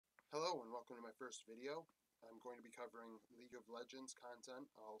Hello and welcome to my first video. I'm going to be covering League of Legends content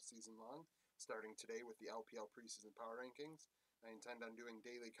all season long, starting today with the LPL preseason power rankings. I intend on doing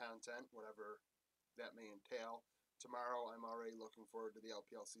daily content, whatever that may entail. Tomorrow I'm already looking forward to the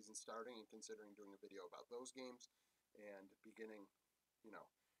LPL season starting and considering doing a video about those games and beginning,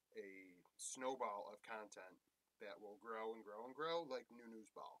 a snowball of content that will grow and grow and grow like new news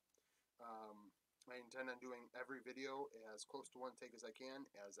ball. I intend on doing every video as close to one take as I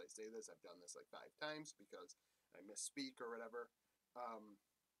can. As I say this, I've done this like 5 times because I misspeak or whatever.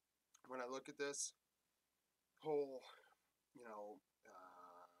 When I look at this whole,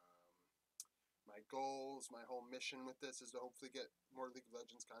 my goals, my whole mission with this is to hopefully get more League of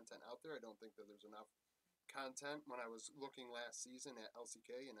Legends content out there. I don't think that there's enough content. When I was looking last season at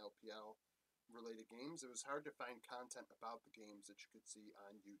LCK and LPL related games, it was hard to find content about the games that you could see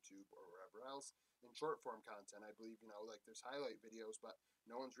on YouTube or wherever else. In short form content, I believe, like there's highlight videos, but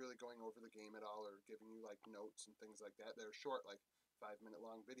no one's really going over the game at all or giving you like notes and things like that. They're short, like 5-minute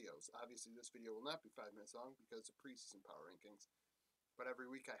long videos. Obviously, this video will not be 5 minutes long because of preseason power rankings. But every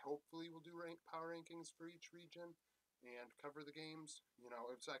week, I hopefully will do power rankings for each region and cover the games.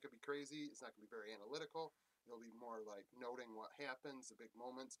 It's not going to be crazy. It's not going to be very analytical. It'll be more like noting what happens, the big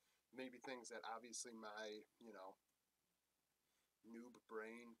moments, maybe things that obviously my, noob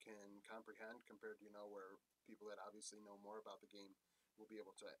brain can comprehend compared to, where people that obviously know more about the game will be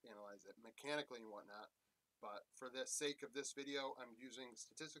able to analyze it mechanically and whatnot. But for the sake of this video, I'm using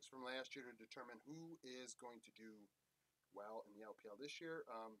statistics from last year to determine who is going to do well in the LPL this year.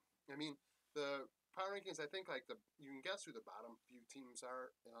 The power rankings, I think you can guess who the bottom few teams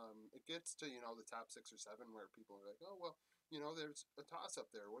are. It gets to, the top 6 or 7 where people are like, oh, well, there's a toss up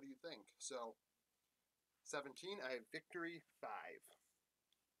there. What do you think? So 17, I have Victory 5.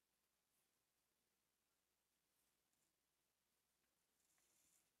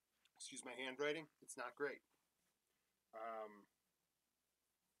 Excuse my handwriting. It's not great.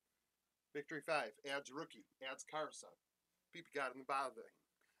 Victory 5 adds rookie, adds Karsa. PP got in the bottom.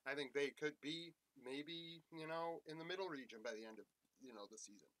 I think they could be maybe, in the middle region by the end of, the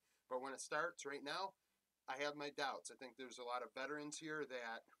season. But when it starts right now, I have my doubts. I think there's a lot of veterans here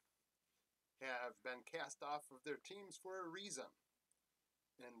that have been cast off of their teams for a reason.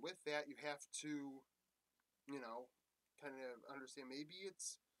 And with that, you have to, kind of understand maybe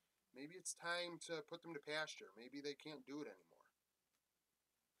it's time to put them to pasture. Maybe they can't do it anymore.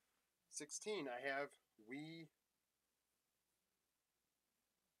 16, I have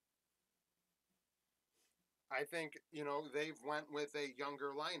I think, they've went with a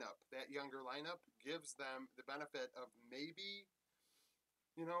younger lineup. That younger lineup gives them the benefit of maybe,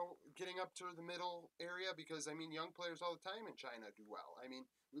 getting up to the middle area because, young players all the time in China do well.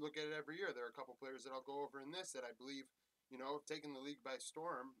 We look at it every year. There are a couple players that I'll go over in this that I believe, have taken the league by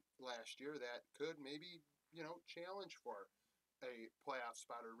storm last year that could maybe, challenge for a playoff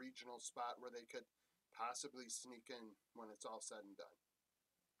spot or regional spot where they could possibly sneak in when it's all said and done.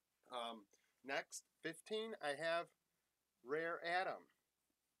 Next, 15, I have Rare Adam.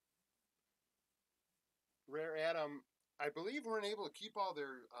 Rare Adam, I believe, weren't able to keep all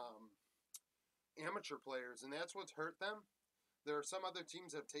their amateur players, and that's what's hurt them. There are some other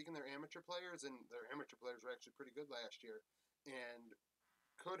teams that have taken their amateur players, and their amateur players were actually pretty good last year, and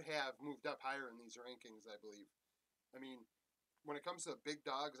could have moved up higher in these rankings, I believe. When it comes to big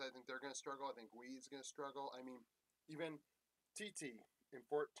dogs, I think they're going to struggle. I think Weed's going to struggle. Even TT in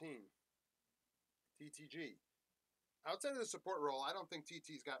 14. TTG. Outside of the support role, I don't think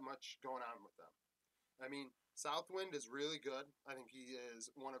TT's got much going on with them. Southwind is really good. I think he is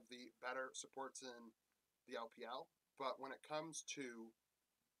one of the better supports in the LPL. But when it comes to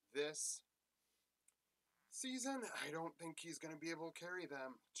this season, I don't think he's going to be able to carry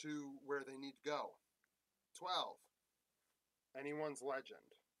them to where they need to go. 12. Anyone's Legend.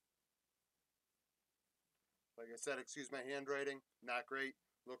 Like I said, excuse my handwriting. Not great.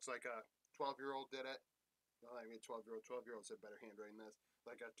 Looks like a 12-year-old did it. Well, 12-year-old. 12-year-olds have better handwriting than this.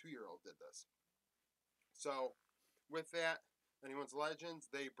 Like a 2-year-old did this. So, with that, Anyone's Legends,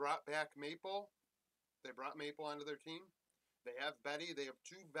 they brought back Maple. They brought Maple onto their team. They have Betty. They have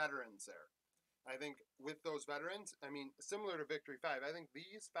 2 veterans there. I think with those veterans, similar to Victory 5, I think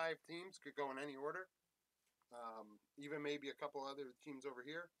these 5 teams could go in any order. Even maybe a couple other teams over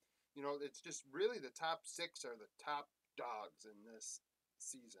here. It's just really the top 6 are the top dogs in this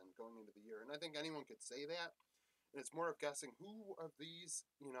season going into the year. And I think anyone could say that. And it's more of guessing who of these,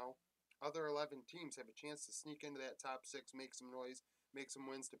 other 11 teams have a chance to sneak into that top 6, make some noise, make some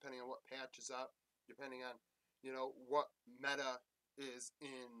wins depending on what patch is up, depending on, what meta is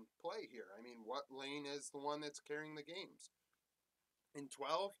in play here. What lane is the one that's carrying the games? In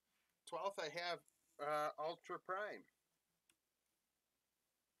 12, 12th, I have Ultra Prime.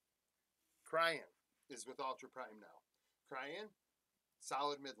 Cryan is with Ultra Prime now. Cryan,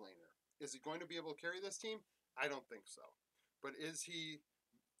 solid mid laner. Is he going to be able to carry this team? I don't think so. But is he?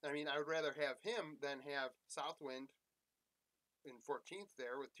 I mean, I would rather have him than have Southwind in 14th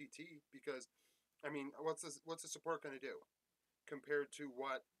there with TT because, I mean, what's the support going to do compared to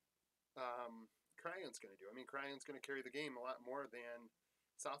what Cryan's going to do? I mean, Cryan's going to carry the game a lot more than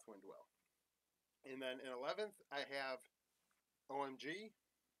Southwind will. And then in 11th, I have OMG.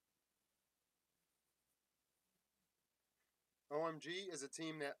 OMG is a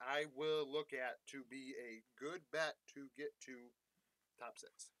team that I will look at to be a good bet to get to top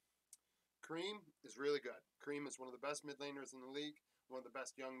 6. Cream is really good. Cream is one of the best mid laners in the league, one of the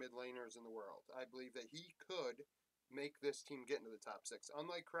best young mid laners in the world. I believe that he could make this team get into the top 6.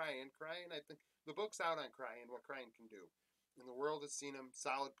 Unlike Cryan, I think the book's out on Cryan, what Cryan can do. And the world has seen him,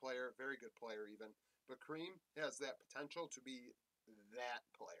 solid player, very good player even. But Cream has that potential to be that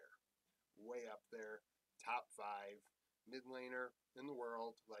player. Way up there, top 5, mid laner in the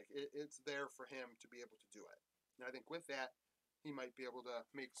world. Like, it's there for him to be able to do it. And I think with that, he might be able to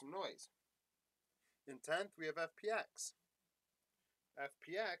make some noise. In 10th, we have FPX.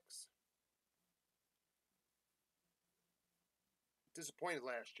 FPX disappointed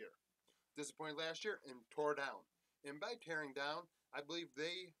last year. And tore down. And by tearing down, I believe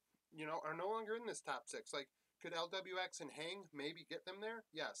they, are no longer in this top 6. Like, could LWX and Hang maybe get them there?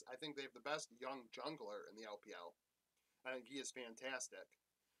 Yes, I think they have the best young jungler in the LPL. I think he is fantastic.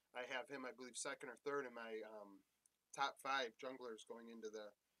 I have him, I believe, 2nd or 3rd in my top 5 junglers going into the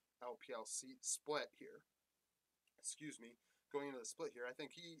LPL split here. Excuse me, going into the split here. I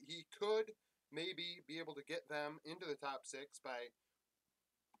think he could maybe be able to get them into the top 6 by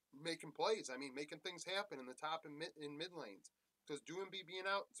making plays. I mean, making things happen in the top and mid lanes. Because Doumbé being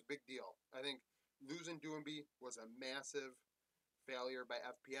out, it's a big deal. I think losing Doumbé was a massive failure by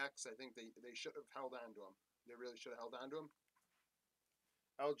FPX. I think they should have held on to him. They really should have held on to him.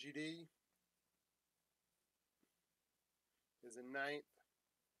 LGD is in 9th.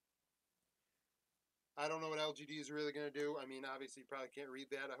 I don't know what LGD is really going to do. I mean, obviously, you probably can't read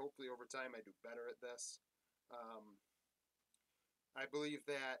that. Hopefully, over time, I do better at this. I believe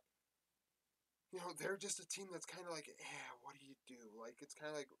that, they're just a team that's kind of like, what do you do? Like, it's kind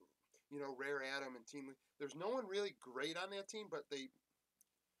of like, Rare Adam and Team. There's no one really great on that team, but they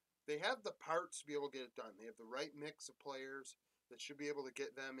have the parts to be able to get it done. They have the right mix of players that should be able to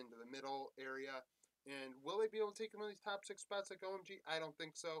get them into the middle area. And will they be able to take them in these top 6 spots like OMG? I don't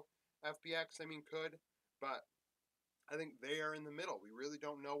think so. FBX, I mean, could, but I think they are in the middle. We really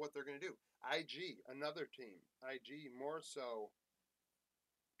don't know what they're going to do. IG, another team. IG more so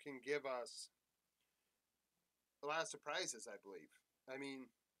can give us a lot of surprises, I believe. I mean,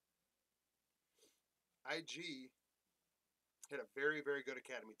 IG had a very, very good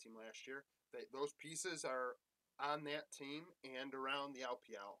academy team last year. Those pieces are on that team and around the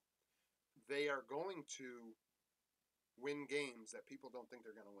LPL. They are going to win games that people don't think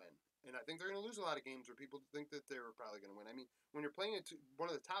they're going to win. And I think they're going to lose a lot of games where people think that they were probably going to win. I mean, when you're playing one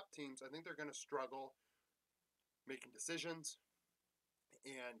of the top teams, I think they're going to struggle making decisions.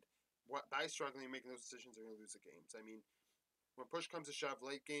 And by struggling and making those decisions, they're going to lose the games. I mean, when push comes to shove,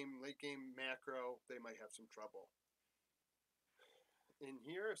 late game macro, they might have some trouble. In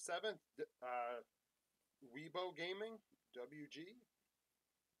here, 7th, Weibo Gaming, WG.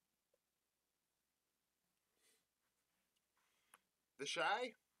 The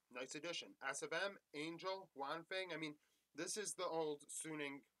Shy, nice addition. SFM, Angel, Wanfeng. I mean, this is the old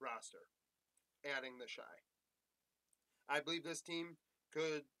Suning roster, adding the Shy. I believe this team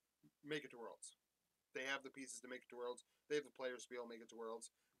could make it to Worlds. They have the pieces to make it to Worlds. They have the players to be able to make it to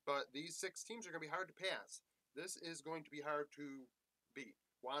Worlds. But these 6 teams are going to be hard to pass. This is going to be hard to beat.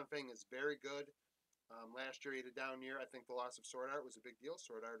 Wanfeng is very good. Last year he had a down year. I think the loss of Sword Art was a big deal.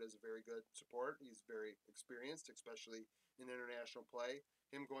 Sword Art is a very good support. He's very experienced, especially in international play.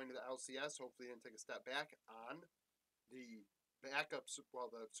 Him going to the LCS, hopefully he didn't take a step back on the backup,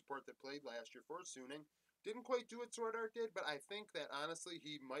 the support that played last year for Suning. Didn't quite do what Sword Art did, but I think that honestly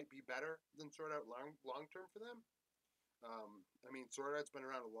he might be better than Sword Art long term for them. I mean, Sword Art's been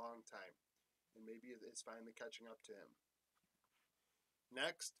around a long time, and maybe it's finally catching up to him.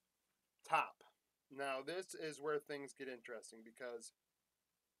 Next, top. Now, this is where things get interesting because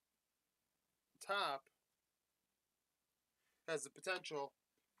top has the potential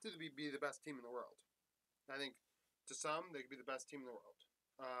to be the best team in the world. I think to some, they could be the best team in the world.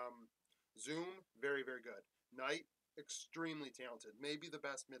 Zoom, very, very good. Knight, extremely talented. Maybe the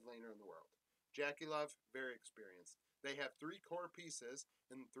best mid laner in the world. Jackie Love, very experienced. They have 3 core pieces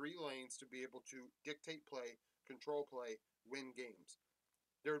in 3 lanes to be able to dictate play, control play, win games.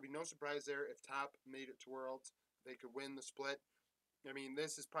 There would be no surprise there if top made it to Worlds. They could win the split. I mean,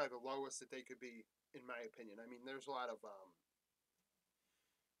 this is probably the lowest that they could be, in my opinion. I mean, there's a lot of, I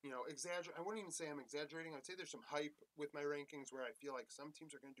wouldn't even say I'm exaggerating. I'd say there's some hype with my rankings where I feel like some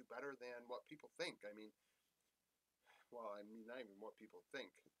teams are going to do better than what people think. I mean, not even what people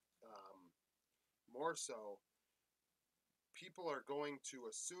think. More so, people are going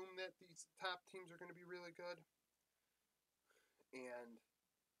to assume that these top teams are going to be really good. And,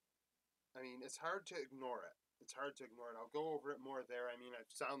 I mean, it's hard to ignore it. I'll go over it more there. I mean, I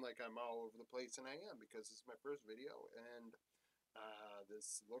sound like I'm all over the place, and I am because this is my first video, and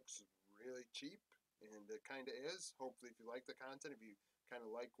this looks really cheap, and it kind of is. Hopefully, if you like the content, if you kind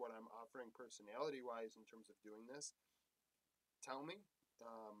of like what I'm offering personality-wise in terms of doing this, tell me.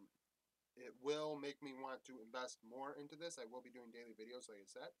 It will make me want to invest more into this. I will be doing daily videos, like I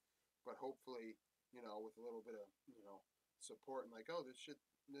said, but hopefully, with a little bit of, support and like, oh, this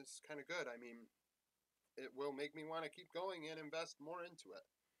is kind of good. I mean, it will make me want to keep going and invest more into it.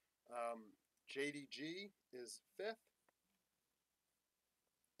 JDG is 5th.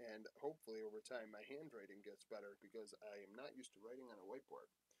 And hopefully over time my handwriting gets better because I am not used to writing on a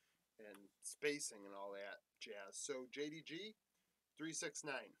whiteboard and spacing and all that jazz. So JDG,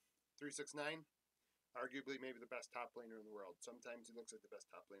 369. 369, arguably maybe the best top laner in the world. Sometimes he looks like the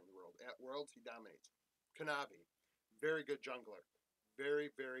best top laner in the world. At Worlds, he dominates. Kanavi, very good jungler. Very,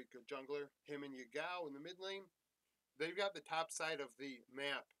 very good jungler. Him and Yagao in the mid lane, they've got the top side of the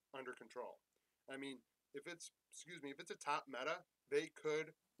map under control. I mean, if it's a top meta, they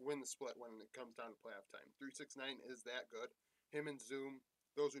could win the split when it comes down to playoff time. 369 is that good. Him and Zoom,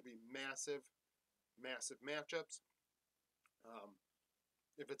 those would be massive, massive matchups.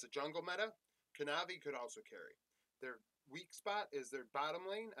 If it's a jungle meta, Kanavi could also carry. Their weak spot is their bottom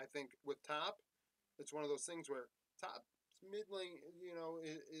lane. I think with top, it's one of those things where top mid lane,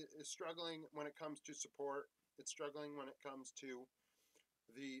 is struggling when it comes to support. It's struggling when it comes to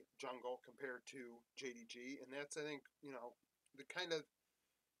the jungle compared to JDG, and that's, I think, the kind of,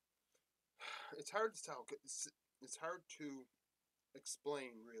 it's hard to tell. It's hard to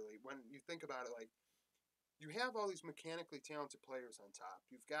explain, really, when you think about it. Like, you have all these mechanically talented players on top.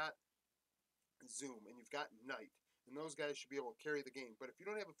 You've got Zoom and you've got Knight, and those guys should be able to carry the game. But if you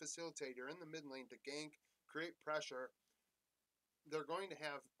don't have a facilitator in the mid lane to gank, create pressure, they're going to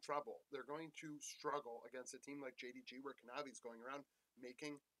have trouble. They're going to struggle against a team like JDG where Kanavi's going around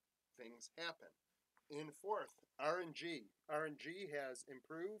making things happen. In 4th, RNG. RNG has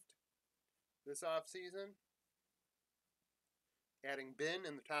improved this offseason, adding Bin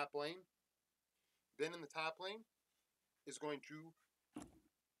in the top lane. Bin in the top lane is going to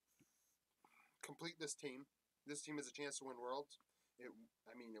complete this team. This team has a chance to win Worlds. It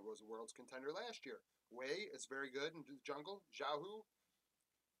was a Worlds contender last year. Wei is very good in the jungle. Xiaohu,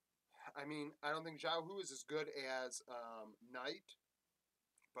 I don't think Xiaohu is as good as Knight,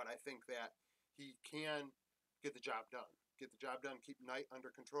 but I think that he can get the job done. Keep Knight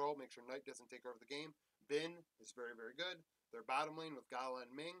under control, make sure Knight doesn't take over the game. Bin is very, very good. Their bottom lane with Gala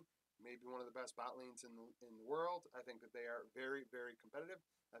and Ming, maybe one of the best bot lanes in the world. I think that they are very, very competitive.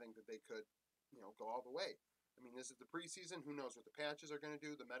 I think that they could, go all the way. I mean, this is the preseason. Who knows what the patches are going to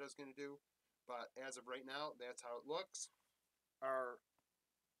do, the meta is going to do. But as of right now, that's how it looks. Our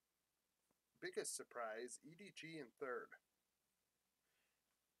biggest surprise, EDG in 3rd.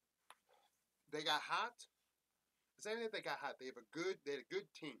 They got hot. It's not that they got hot. They had a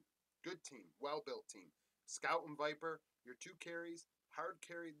good team. Good team. Well-built team. Scout and Viper, your 2 carries, hard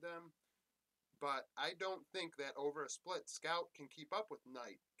carried them. But I don't think that over a split, Scout can keep up with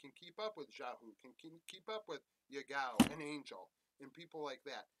Knight, can keep up with Xiaohu, can keep up with Yagao and Angel, and people like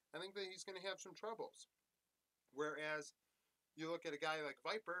that. I think that he's going to have some troubles. Whereas you look at a guy like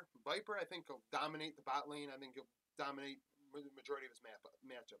Viper, I think he'll dominate the bot lane. I think he'll dominate the majority of his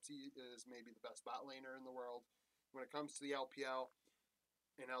matchups. He is maybe the best bot laner in the world. When it comes to the LPL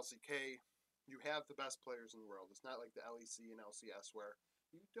and LCK, you have the best players in the world. It's not like the LEC and LCS where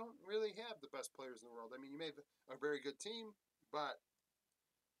you don't really have the best players in the world. I mean, you may have a very good team, but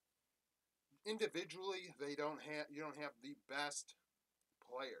individually, you don't have the best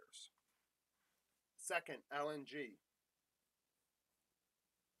players. 2nd, LNG.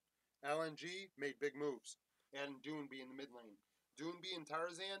 LNG made big moves, adding Doonby in the mid lane. Doonby and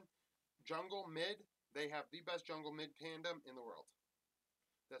Tarzan, jungle mid, they have the best jungle mid tandem in the world.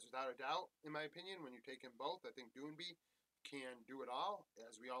 That's without a doubt, in my opinion. When you take them both, I think Doonby can do it all.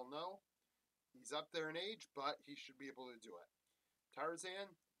 As we all know, he's up there in age, but he should be able to do it.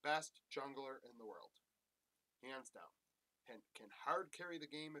 Tarzan, best jungler in the world. Hands down. can hard carry the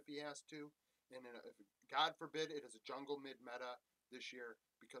game if he has to. And if, God forbid it is a jungle mid meta this year,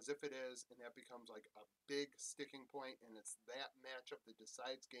 because if it is, and that becomes like a big sticking point, and it's that matchup that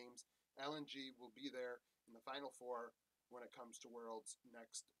decides games, LNG will be there in the Final Four when it comes to Worlds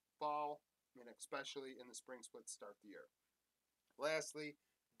next fall, and especially in the spring split to start the year. Lastly,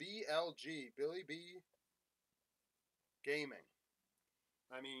 BLG, Billy B Gaming.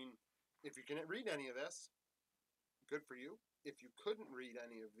 I mean, if you can read any of this, good for you. If you couldn't read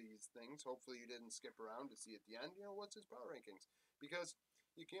any of these things, hopefully you didn't skip around to see at the end, what's his power rankings. Because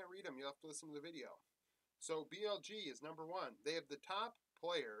you can't read them, you have to listen to the video. So BLG is number 1. They have the top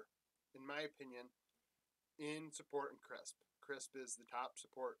player, in my opinion, in support and Crisp. Crisp is the top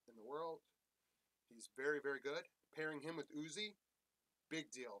support in the world. He's very, very good. Pairing him with Uzi, big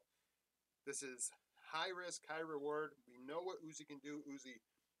deal. This is high risk, high reward. We know what Uzi can do. Uzi,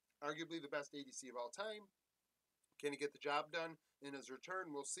 arguably the best ADC of all time. Can he get the job done in his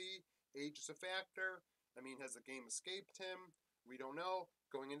return? We'll see. Age is a factor. I mean, has the game escaped him? We don't know.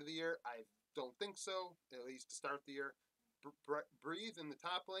 Going into the year, I don't think so, at least to start the year. Breathe in the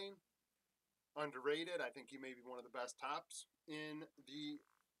top lane, underrated. I think he may be one of the best tops in the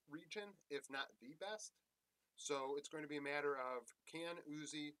region, if not the best. So it's going to be a matter of, can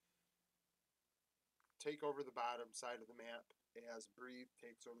Uzi take over the bottom side of the map as Breathe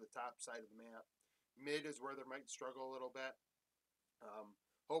takes over the top side of the map? Mid is where they might struggle a little bit.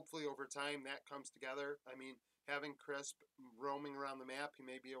 Hopefully over time that comes together. I mean, having Crisp roaming around the map, he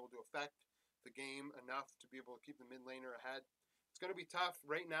may be able to affect the game enough to be able to keep the mid laner ahead. It's going to be tough.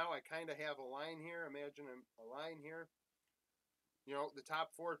 Right now I kind of have a line here. Imagine a line here. The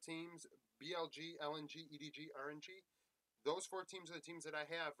top 4 teams, BLG, LNG, EDG, RNG, those 4 teams are the teams that I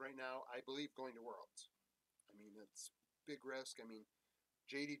have right now, I believe, going to Worlds. I mean, it's big risk. I mean,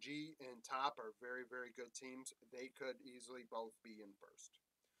 JDG and Top are very, very good teams. They could easily both be in first.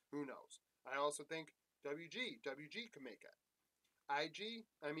 Who knows? I also think WG could make it. IG,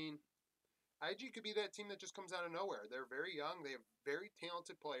 I mean, IG could be that team that just comes out of nowhere. They're very young. They have very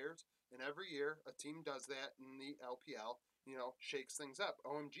talented players. And every year, a team does that in the LPL, shakes things up.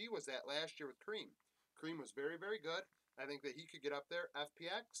 OMG was that last year with Cream. Cream was very, very good. I think that he could get up there.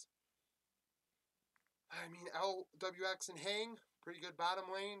 FPX, I mean, LWX and Hang, pretty good bottom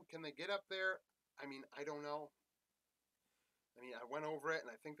lane. Can they get up there? I mean, I don't know. I mean, I went over it,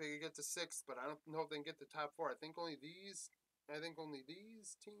 and I think they could get to 6th, but I don't know if they can get to top 4. I think only these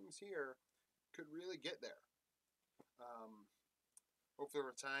teams here could really get there. Hopefully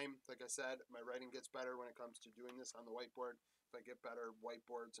over time, like I said, my writing gets better when it comes to doing this on the whiteboard. If I get better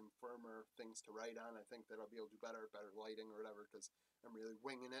whiteboards and firmer things to write on, I think that I'll be able to do better lighting or whatever, because I'm really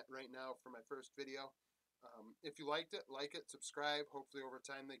winging it right now for my first video. If you liked it, like it, subscribe. Hopefully over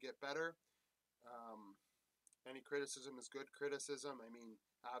time they get better. Any criticism is good criticism. I mean,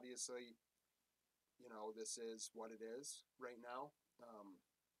 obviously, this is what it is right now.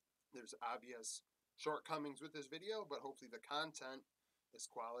 There's obvious shortcomings with this video, but hopefully the content is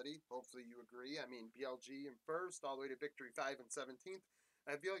quality. Hopefully you agree. I mean, BLG in first, all the way to Victory 5 and 17th.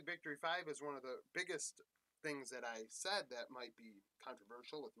 I feel like Victory 5 is one of the biggest things that I said that might be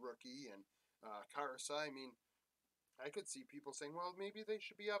controversial with Rookie and Karasa. I mean, I could see people saying, well, maybe they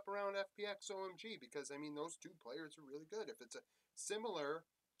should be up around FPX OMG, because, I mean, those 2 players are really good. If it's similar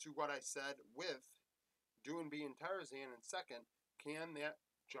to what I said with Doonby and Tarzan in second, can that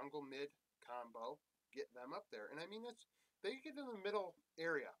jungle mid combo get them up there? And I mean, they get in the middle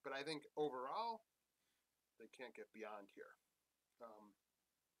area, but I think overall they can't get beyond here.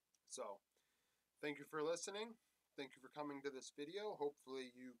 So thank you for listening. Thank you for coming to this video.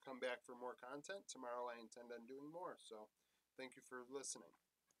 Hopefully you come back for more content. Tomorrow I intend on doing more. So thank you for listening.